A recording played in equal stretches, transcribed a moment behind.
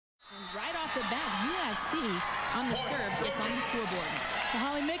off the bat, USC on the serve gets on the scoreboard. Well,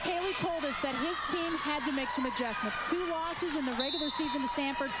 Holly, Mick Haley told us that his team had to make some adjustments. 2 losses in the regular season to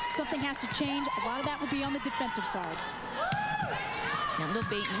Stanford. Something has to change. A lot of that will be on the defensive side. Kendall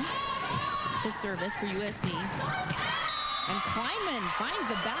Bateman, the service for USC. And Kleinman finds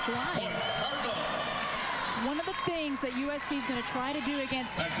the back line. One of the things that USC is going to try to do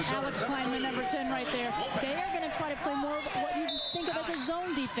against Alex Kleinman, number 10 right there, they are going to try to play more of what you think of as a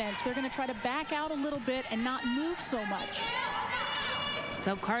zone defense. They're going to try to back out a little bit and not move so much.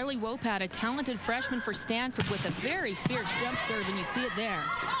 So Carly Wopat, a talented freshman for Stanford with a very fierce jump serve, and you see it there.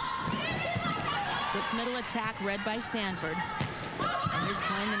 Quick middle attack read by Stanford. And here's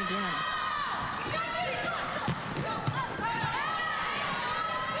Kleinman again.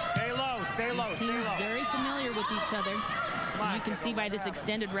 Stay low. These teams very familiar with each other. And you can see by this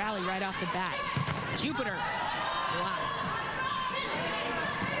extended rally right off the bat. Jupiter blocked.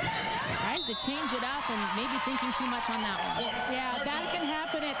 Tries to change it up and maybe thinking too much on that one. Yeah, that can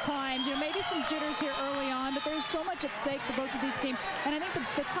happen at times. You know, maybe some jitters here early on, but there's so much at stake for both of these teams. And I think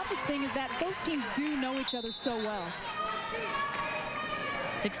the toughest thing is that both teams do know each other so well.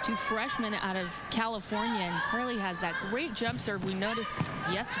 6'2" freshman out of California, and Carly has that great jump serve we noticed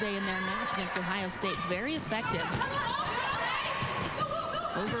yesterday in their match against Ohio State. Very effective.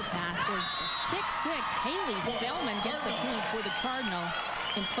 Overpass. There's a 6'6". Haley Spellman gets the point for the Cardinal,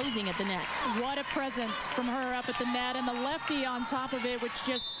 imposing at the net. What a presence from her up at the net, and the lefty on top of it, which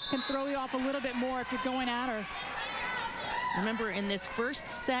just can throw you off a little bit more if you're going at her. Remember, in this first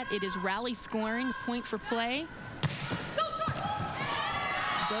set, it is rally scoring, point for play.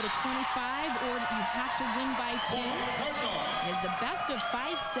 Go to 25, or you have to win by 2. It is the best of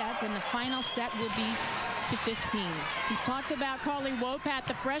 5 sets, and the final set will be to 15. We talked about Carly Wopat,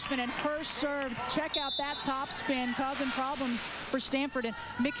 the freshman, and her serve. Check out that top spin, causing problems for Stanford. And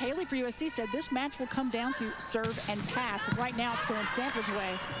Mick Haley for USC said this match will come down to serve and pass. And right now it's going Stanford's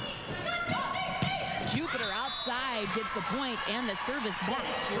way. Jupiter outside gets the point, and the service back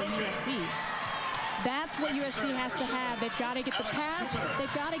for USC. That's what USC has to have. They've got to get the pass.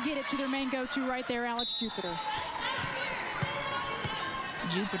 They've got to get it to their main go-to right there, Alex Jupiter.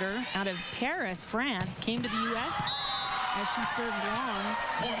 Jupiter, out of Paris, France, came to the U.S. as she serves long,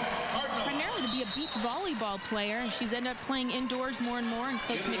 primarily to be a beach volleyball player. She's ended up playing indoors more and more, and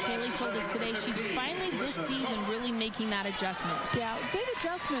Coach Mick Haley told us today she's finally this season really making that adjustment. Yeah, big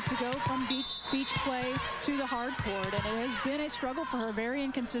adjustment to go from beach play to the hard court, and it has been a struggle for her, very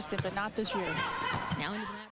inconsistent, but not this year. Now into the